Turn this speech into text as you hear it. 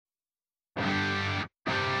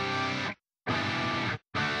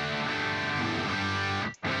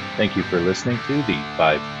Thank you for listening to the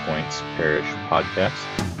 5 Points Parish podcast.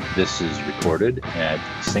 This is recorded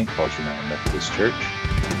at St. Paul's United Methodist Church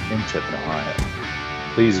in Tiffin, Ohio.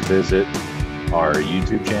 Please visit our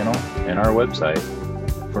YouTube channel and our website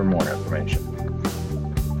for more information.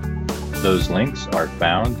 Those links are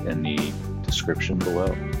found in the description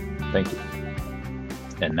below. Thank you.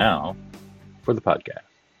 And now for the podcast.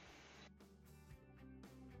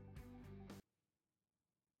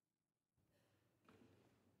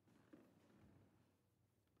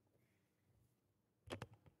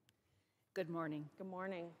 Good morning. Good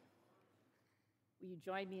morning. Will you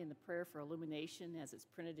join me in the prayer for illumination as it's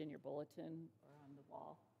printed in your bulletin or on the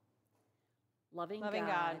wall? Loving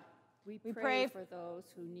God, we pray for those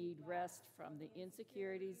who need rest from the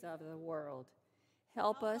insecurities of the world.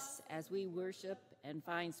 Help us as we worship and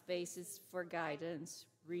find spaces for guidance,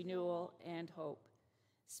 renewal, and hope.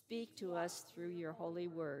 Speak to us through your holy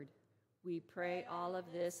word. We pray all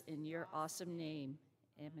of this in your awesome name.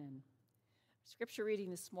 Amen. Scripture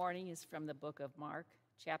reading this morning is from the book of Mark,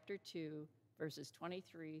 chapter 2, verses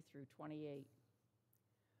 23 through 28.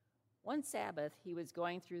 One Sabbath, he was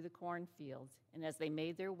going through the cornfields, and as they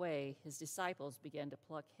made their way, his disciples began to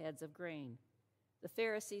pluck heads of grain. The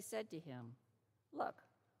Pharisees said to him, "Look,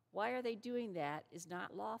 why are they doing that is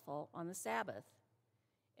not lawful on the Sabbath?"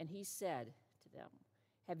 And he said to them,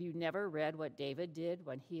 "Have you never read what David did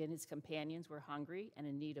when he and his companions were hungry and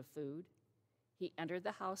in need of food? He entered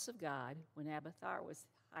the house of God when Abiathar was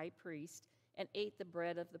high priest and ate the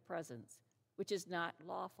bread of the presence, which is not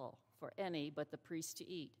lawful for any but the priest to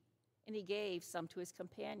eat. And he gave some to his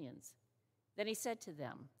companions. Then he said to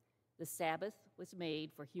them, 'The Sabbath was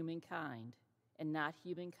made for humankind, and not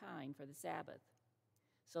humankind for the Sabbath.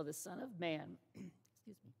 So the Son of Man,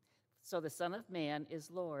 so the Son of Man is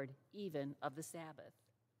Lord even of the Sabbath.'"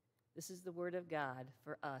 This is the word of God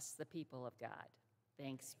for us, the people of God.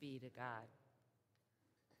 Thanks be to God.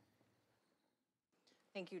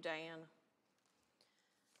 Thank you, Diane.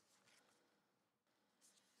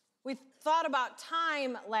 We thought about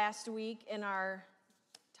time last week in our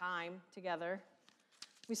time together.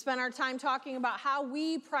 We spent our time talking about how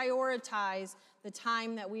we prioritize the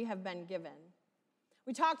time that we have been given.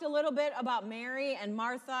 We talked a little bit about Mary and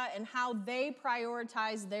Martha and how they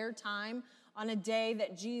prioritized their time on a day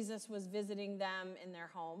that Jesus was visiting them in their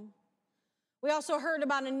home. We also heard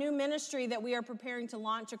about a new ministry that we are preparing to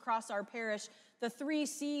launch across our parish, the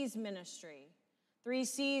 3Cs ministry.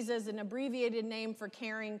 3Cs is an abbreviated name for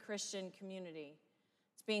Caring Christian Community.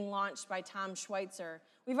 It's being launched by Tom Schweitzer.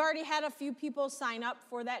 We've already had a few people sign up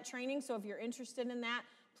for that training, so if you're interested in that,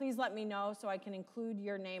 please let me know so I can include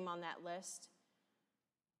your name on that list.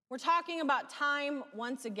 We're talking about time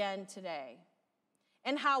once again today,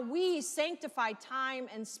 and how we sanctify time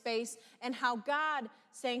and space, and how God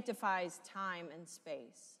sanctifies time and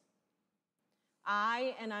space.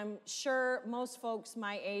 And I'm sure most folks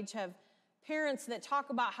my age have parents that talk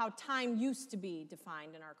about how time used to be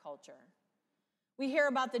defined in our culture. We hear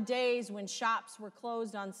about the days when shops were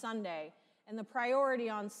closed on Sunday, and the priority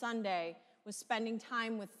on Sunday was spending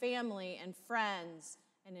time with family and friends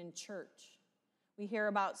and in church. We hear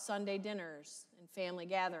about Sunday dinners and family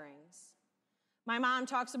gatherings. My mom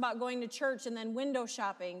talks about going to church and then window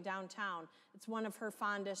shopping downtown. It's one of her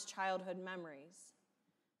fondest childhood memories.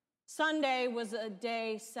 Sunday was a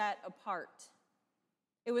day set apart.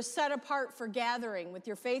 It was set apart for gathering with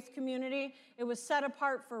your faith community. It was set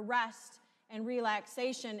apart for rest and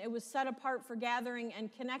relaxation. It was set apart for gathering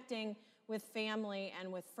and connecting with family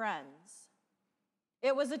and with friends.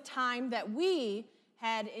 It was a time that we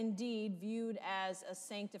had indeed viewed as a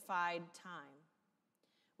sanctified time.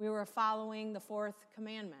 We were following the fourth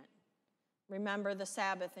commandment. Remember the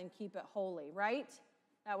Sabbath and keep it holy, right?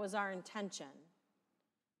 That was our intention.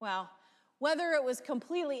 Well, whether it was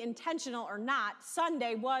completely intentional or not,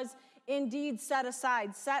 Sunday was indeed set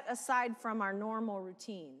aside from our normal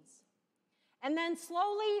routines. And then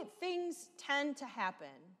slowly things tend to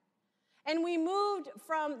happen. And we moved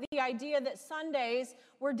from the idea that Sundays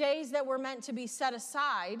were days that were meant to be set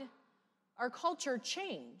aside. Our culture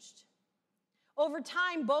changed. Over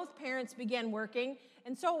time, both parents began working,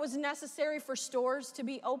 and so it was necessary for stores to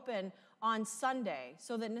be open on Sunday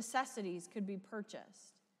so that necessities could be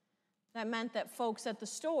purchased. That meant that folks at the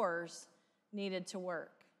stores needed to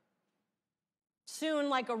work. Soon,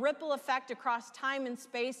 like a ripple effect across time and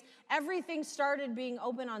space, everything started being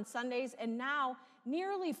open on Sundays, and now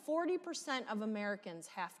nearly 40% of Americans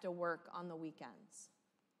have to work on the weekends.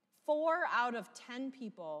 4 out of 10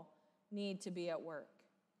 people need to be at work.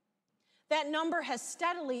 That number has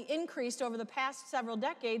steadily increased over the past several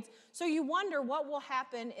decades, so you wonder what will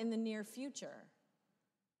happen in the near future.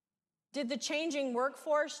 Did the changing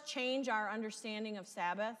workforce change our understanding of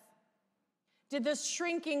Sabbath? Did the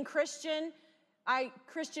shrinking Christian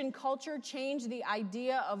culture change the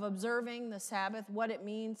idea of observing the Sabbath, what it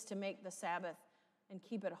means to make the Sabbath and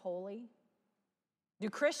keep it holy? Do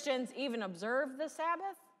Christians even observe the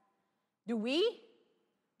Sabbath? Do we?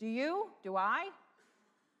 Do you? Do I?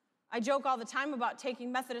 I joke all the time about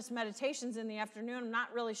taking Methodist meditations in the afternoon. I'm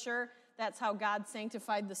not really sure that's how God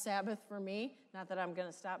sanctified the Sabbath for me. Not that I'm going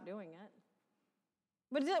to stop doing it.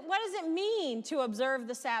 But what does it mean to observe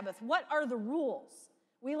the Sabbath? What are the rules?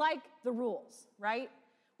 We like the rules, right?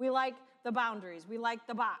 We like the boundaries. We like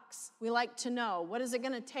the box. We like to know, what is it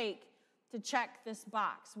going to take to check this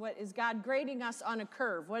box? What is God grading us on a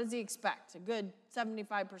curve? What does he expect? A good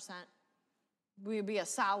 75%? Will be a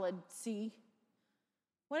solid C?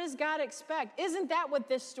 What does God expect? Isn't that what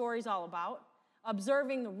this story's all about?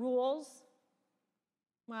 Observing the rules?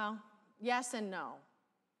 Well, yes and no.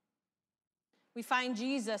 We find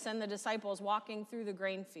Jesus and the disciples walking through the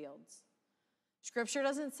grain fields. Scripture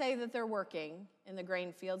doesn't say that they're working in the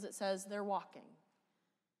grain fields. It says they're walking.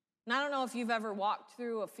 And I don't know if you've ever walked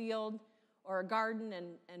through a field or a garden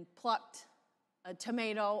and plucked a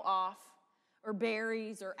tomato off, or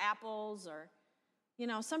berries or apples, or,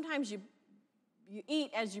 sometimes you eat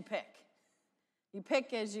as you pick. You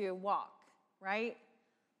pick as you walk, right?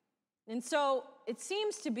 And so it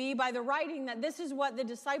seems to be by the writing that this is what the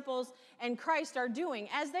disciples and Christ are doing.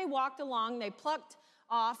 As they walked along, they plucked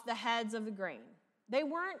off the heads of the grain. They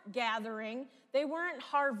weren't gathering. They weren't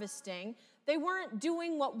harvesting. They weren't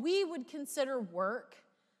doing what we would consider work.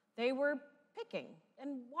 They were picking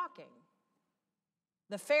and walking.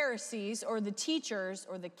 The Pharisees, or the teachers,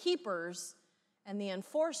 or the keepers, and the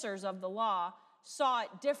enforcers of the law saw it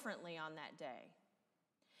differently on that day.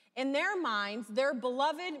 In their minds, their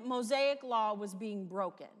beloved Mosaic law was being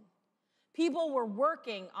broken. People were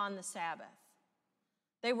working on the Sabbath.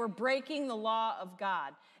 They were breaking the law of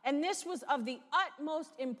God. And this was of the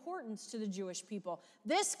utmost importance to the Jewish people.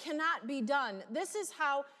 This cannot be done. This is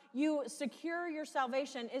how you secure your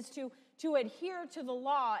salvation, is to adhere to the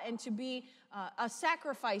law and to be a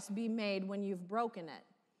sacrifice be made when you've broken it.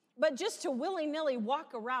 But just to willy-nilly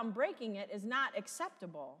walk around breaking it is not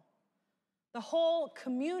acceptable. The whole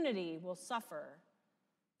community will suffer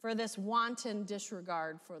for this wanton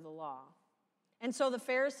disregard for the law. And so the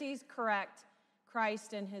Pharisees correct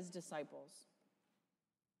Christ and his disciples.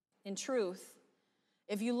 In truth,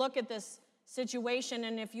 if you look at this situation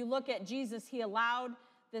and if you look at Jesus, he allowed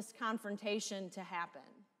this confrontation to happen.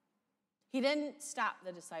 He didn't stop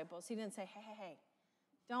the disciples. He didn't say, hey,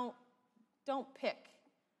 don't pick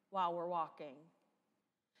while we're walking.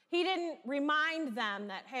 He didn't remind them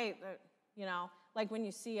that, hey, like when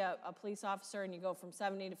you see a police officer and you go from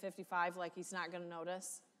 70 to 55, like he's not going to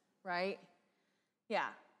notice, right? Yeah,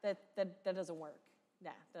 that doesn't work.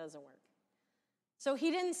 Yeah, that doesn't work. So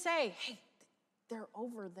he didn't say, hey, they're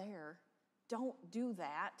over there. Don't do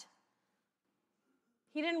that.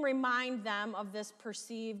 He didn't remind them of this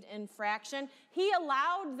perceived infraction. He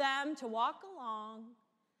allowed them to walk along.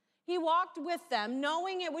 He walked with them,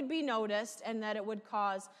 knowing it would be noticed and that it would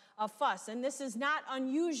cause a fuss. And this is not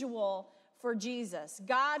unusual for Jesus.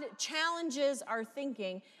 God challenges our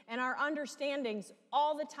thinking and our understandings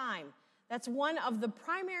all the time. That's one of the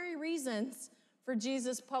primary reasons for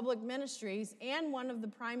Jesus' public ministries and one of the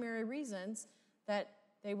primary reasons that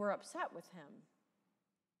they were upset with him.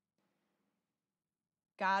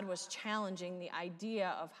 God was challenging the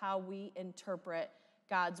idea of how we interpret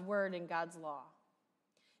God's word and God's law.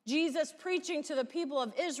 Jesus preaching to the people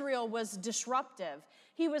of Israel was disruptive.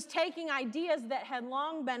 He was taking ideas that had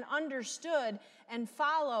long been understood and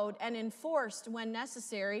followed and enforced when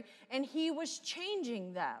necessary, and he was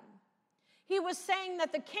changing them. He was saying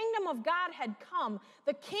that the kingdom of God had come.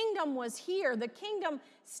 The kingdom was here. The kingdom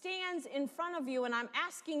stands in front of you, and I'm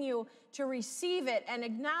asking you to receive it and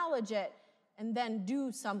acknowledge it and then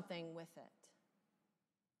do something with it.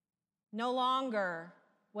 No longer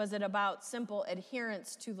was it about simple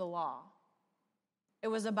adherence to the law. It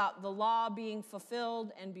was about the law being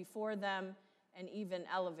fulfilled and before them and even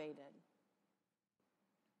elevated.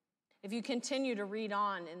 If you continue to read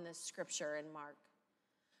on in this scripture in Mark,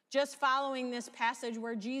 just following this passage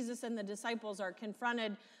where Jesus and the disciples are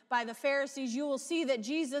confronted by the Pharisees, you will see that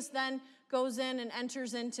Jesus then goes in and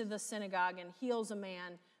enters into the synagogue and heals a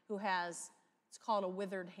man who has, it's called a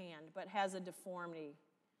withered hand, but has a deformity.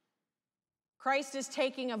 Christ is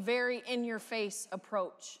taking a very in-your-face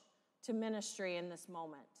approach to ministry in this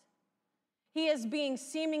moment. He is being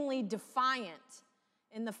seemingly defiant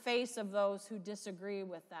in the face of those who disagree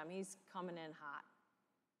with them. He's coming in hot.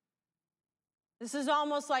 This is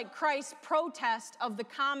almost like Christ's protest of the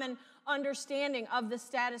common understanding of the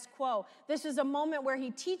status quo. This is a moment where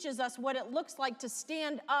he teaches us what it looks like to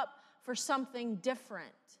stand up for something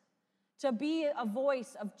different, to be a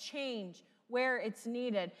voice of change where it's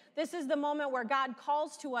needed. This is the moment where God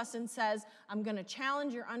calls to us and says, I'm going to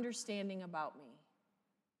challenge your understanding about me.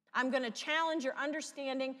 I'm going to challenge your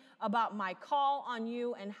understanding about my call on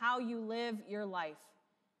you and how you live your life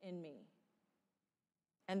in me.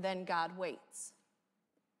 And then God waits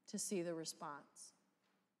to see the response.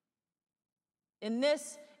 In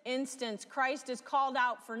this instance, Christ is called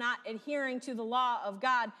out for not adhering to the law of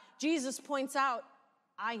God. Jesus points out,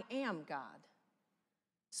 I am God.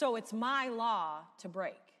 So it's my law to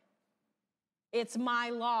break. It's my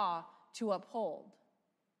law to uphold.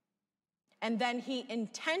 And then he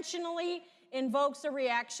intentionally invokes a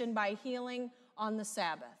reaction by healing on the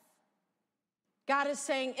Sabbath. God is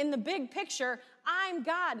saying, in the big picture, I'm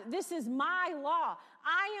God. This is my law.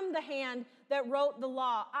 I am the hand that wrote the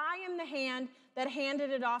law. I am the hand that handed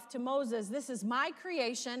it off to Moses. This is my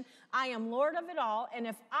creation. I am Lord of it all. And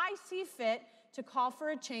if I see fit to call for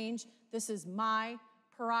a change, this is my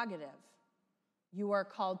prerogative. You are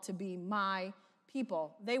called to be my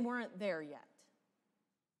people. They weren't there yet.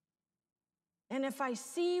 And if I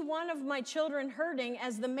see one of my children hurting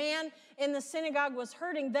as the man in the synagogue was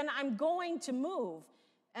hurting, then I'm going to move.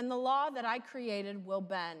 And the law that I created will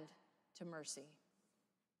bend to mercy.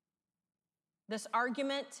 This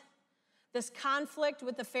argument, this conflict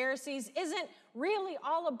with the Pharisees isn't really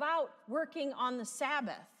all about working on the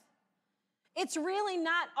Sabbath. It's really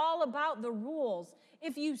not all about the rules.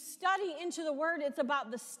 If you study into the word, it's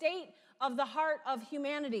about the state of the heart of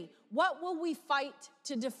humanity. What will we fight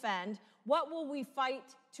to defend? What will we fight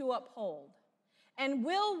to uphold? And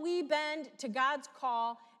will we bend to God's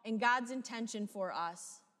call and God's intention for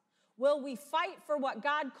us? Will we fight for what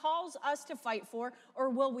God calls us to fight for, or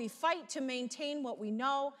will we fight to maintain what we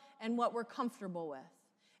know and what we're comfortable with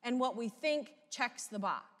and what we think checks the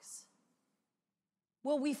box?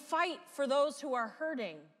 Will we fight for those who are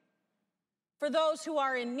hurting, for those who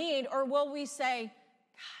are in need, or will we say,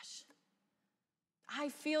 gosh, I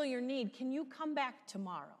feel your need. Can you come back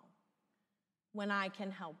tomorrow when I can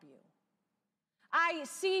help you? I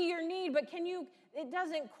see your need, but it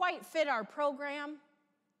doesn't quite fit our program,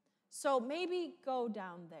 so maybe go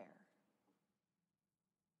down there.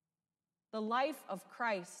 The life of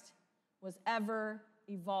Christ was ever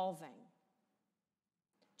evolving.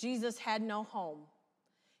 Jesus had no home.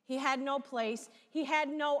 He had no place. He had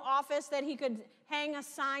no office that he could hang a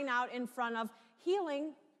sign out in front of.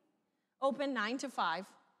 Healing, open 9 to 5.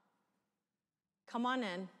 Come on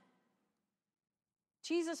in.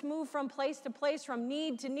 Jesus moved from place to place, from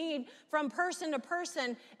need to need, from person to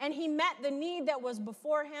person, and he met the need that was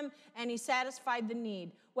before him, and he satisfied the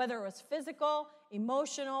need, whether it was physical,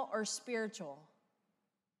 emotional, or spiritual.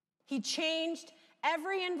 He changed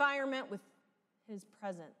every environment with his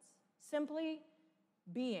presence, simply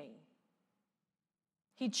being.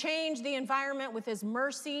 He changed the environment with his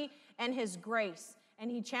mercy and his grace, and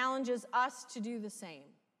he challenges us to do the same.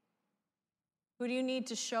 Who do you need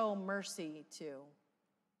to show mercy to?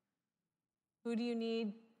 Who do you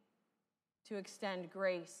need to extend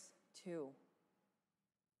grace to?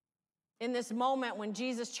 In this moment when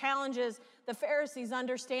Jesus challenges the Pharisees'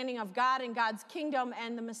 understanding of God and God's kingdom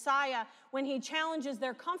and the Messiah, when he challenges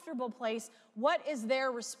their comfortable place, what is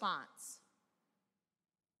their response?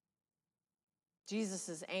 Jesus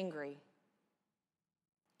is angry.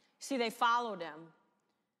 See, they followed him.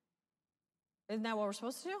 Isn't that what we're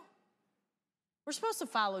supposed to do? We're supposed to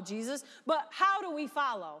follow Jesus, but how do we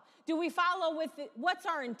follow? Do we follow with what's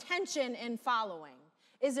our intention in following?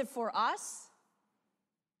 Is it for us?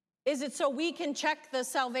 Is it so we can check the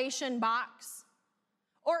salvation box?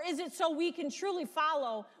 Or is it so we can truly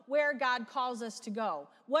follow where God calls us to go?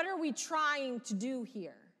 What are we trying to do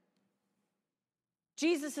here?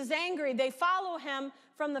 Jesus is angry. They follow him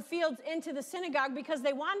from the fields into the synagogue because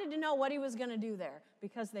they wanted to know what he was going to do there,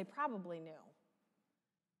 because they probably knew.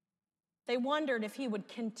 They wondered if he would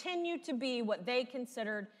continue to be what they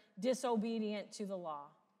considered disobedient to the law.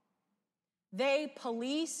 They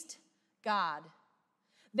policed God.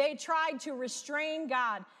 They tried to restrain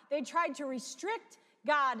God. They tried to restrict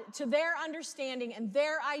God to their understanding and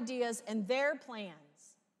their ideas and their plans.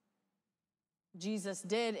 Jesus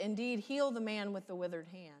did indeed heal the man with the withered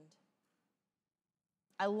hand.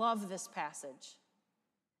 I love this passage,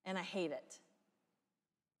 and I hate it.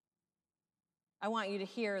 I want you to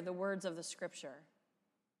hear the words of the scripture.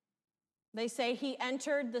 They say, he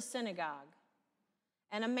entered the synagogue,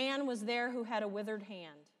 and a man was there who had a withered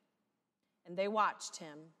hand. And they watched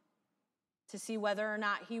him to see whether or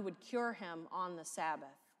not he would cure him on the Sabbath,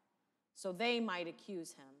 so they might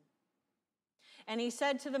accuse him. And he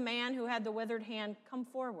said to the man who had the withered hand, "Come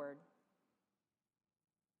forward."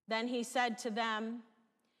 Then he said to them,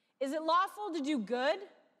 "Is it lawful to do good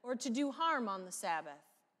or to do harm on the Sabbath?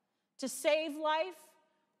 To save life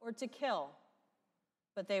or to kill?"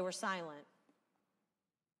 But they were silent.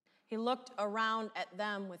 He looked around at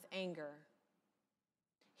them with anger.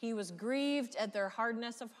 He was grieved at their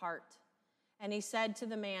hardness of heart. And he said to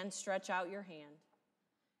the man, "Stretch out your hand."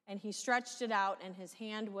 And he stretched it out, and his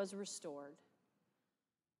hand was restored.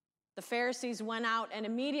 The Pharisees went out and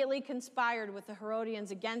immediately conspired with the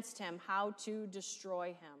Herodians against him, how to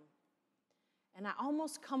destroy him. And I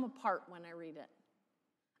almost come apart when I read it.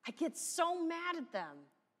 I get so mad at them.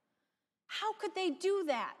 How could they do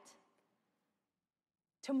that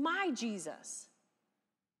to my Jesus?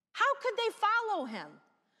 How could they follow him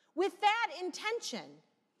with that intention?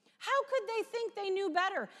 How could they think they knew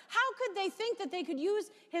better? How could they think that they could use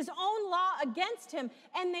his own law against him?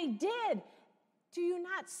 And they did. Do you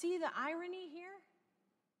not see the irony here?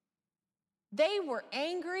 They were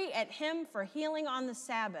angry at him for healing on the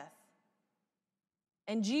Sabbath.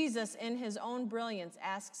 And Jesus, in his own brilliance,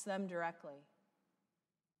 asks them directly.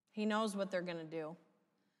 He knows what they're going to do.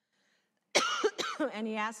 And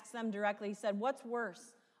he asks them directly, he said, "What's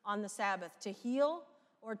worse on the Sabbath, to heal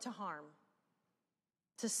or to harm?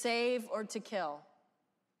 To save or to kill?"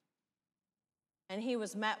 And he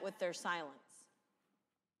was met with their silence.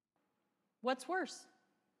 What's worse,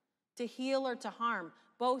 to heal or to harm?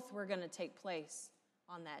 Both were going to take place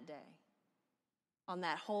on that day, on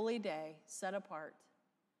that holy day set apart.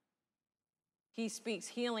 He speaks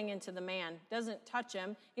healing into the man, doesn't touch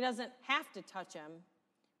him. He doesn't have to touch him.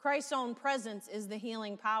 Christ's own presence is the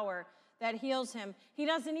healing power that heals him. He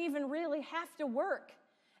doesn't even really have to work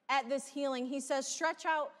at this healing. He says, "Stretch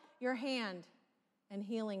out your hand," and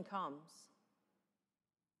healing comes.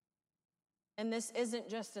 And this isn't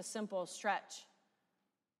just a simple stretch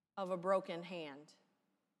of a broken hand.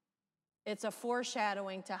 It's a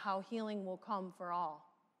foreshadowing to how healing will come for all,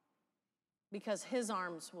 because his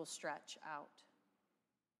arms will stretch out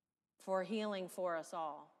for healing for us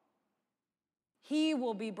all. He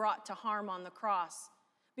will be brought to harm on the cross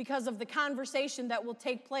because of the conversation that will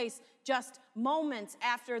take place just moments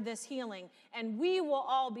after this healing, and we will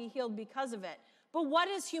all be healed because of it. But what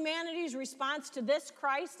is humanity's response to this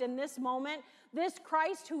Christ in this moment? This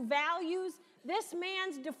Christ who values this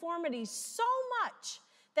man's deformity so much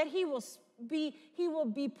that he will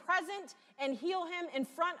be present and heal him in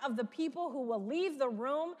front of the people who will leave the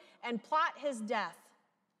room and plot his death.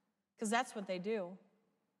 Because that's what they do.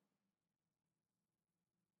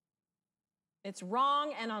 It's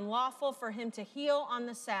wrong and unlawful for him to heal on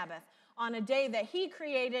the Sabbath, on a day that he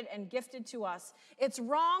created and gifted to us. It's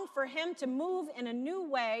wrong for him to move in a new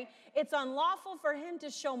way. It's unlawful for him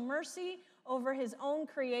to show mercy over his own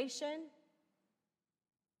creation.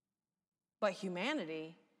 But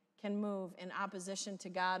humanity can move in opposition to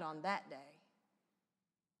God on that day.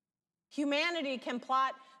 Humanity can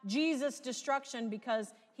plot Jesus' destruction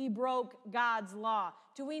because he broke God's law.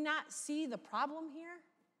 Do we not see the problem here?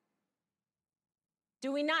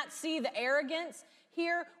 Do we not see the arrogance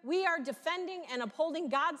here? We are defending and upholding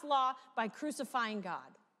God's law by crucifying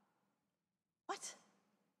God. What?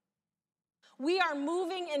 We are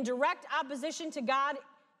moving in direct opposition to God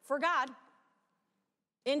for God,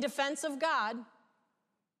 in defense of God.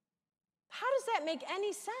 How does that make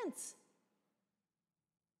any sense?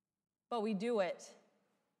 But we do it.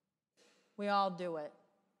 We all do it.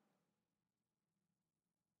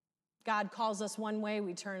 God calls us one way,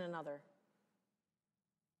 we turn another.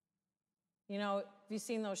 You know, have you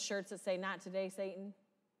seen those shirts that say, "Not today, Satan"?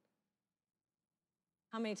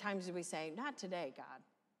 How many times do we say, "Not today, God"?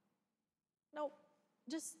 Nope,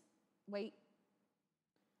 just wait.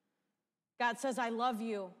 God says, "I love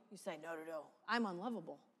you." You say, "No, I'm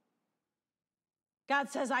unlovable." God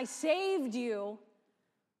says, "I saved you."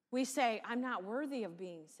 We say, "I'm not worthy of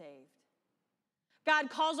being saved."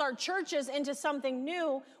 God calls our churches into something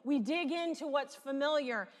new. We dig into what's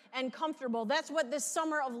familiar and comfortable. That's what this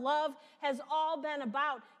summer of love has all been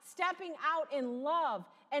about. Stepping out in love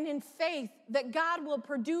and in faith that God will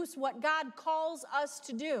produce what God calls us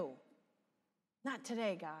to do. Not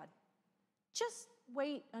today, God. Just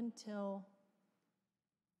wait until.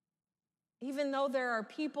 Even though there are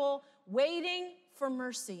people waiting for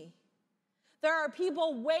mercy, there are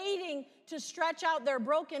people waiting to stretch out their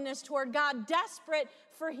brokenness toward God, desperate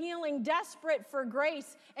for healing, desperate for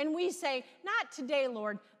grace. And we say, "Not today,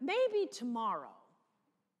 Lord, maybe tomorrow."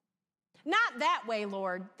 Not that way,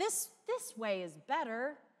 Lord. This way is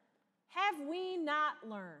better. Have we not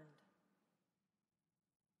learned?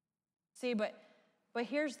 See, but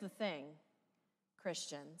here's the thing,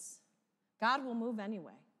 Christians. God will move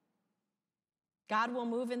anyway. God will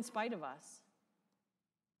move in spite of us.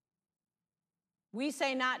 We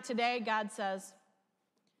say not today, God says,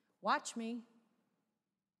 watch me.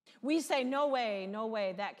 We say, no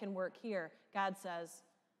way, that can work here. God says,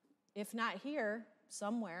 if not here,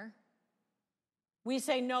 somewhere. We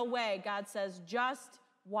say, no way. God says, just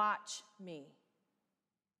watch me.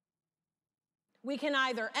 We can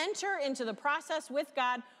either enter into the process with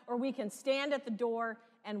God or we can stand at the door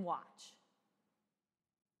and watch.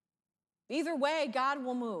 Either way, God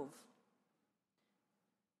will move.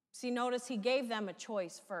 See, notice he gave them a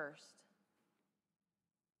choice first.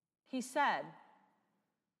 He said,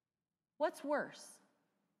 what's worse,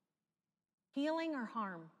 healing or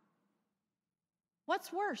harm?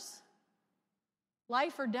 What's worse,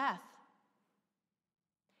 life or death?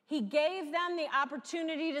 He gave them the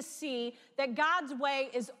opportunity to see that God's way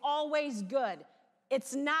is always good.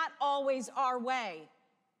 It's not always our way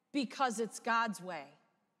because it's God's way.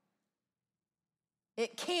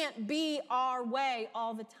 It can't be our way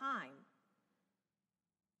all the time.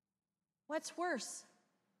 What's worse?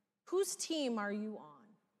 Whose team are you on?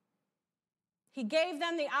 He gave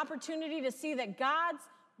them the opportunity to see that God's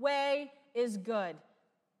way is good.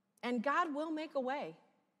 And God will make a way.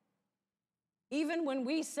 Even when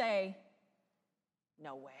we say,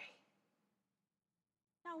 no way.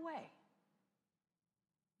 No way.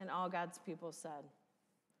 And all God's people said,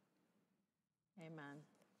 amen.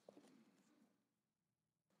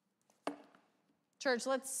 Church,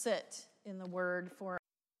 let's sit in the Word for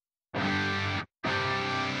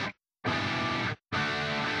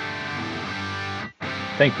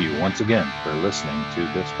Thank you once again for listening to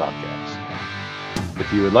this podcast.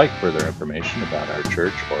 If you would like further information about our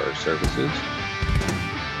church or our services,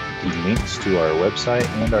 the links to our website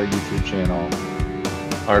and our YouTube channel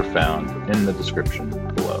are found in the description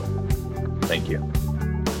below. Thank you.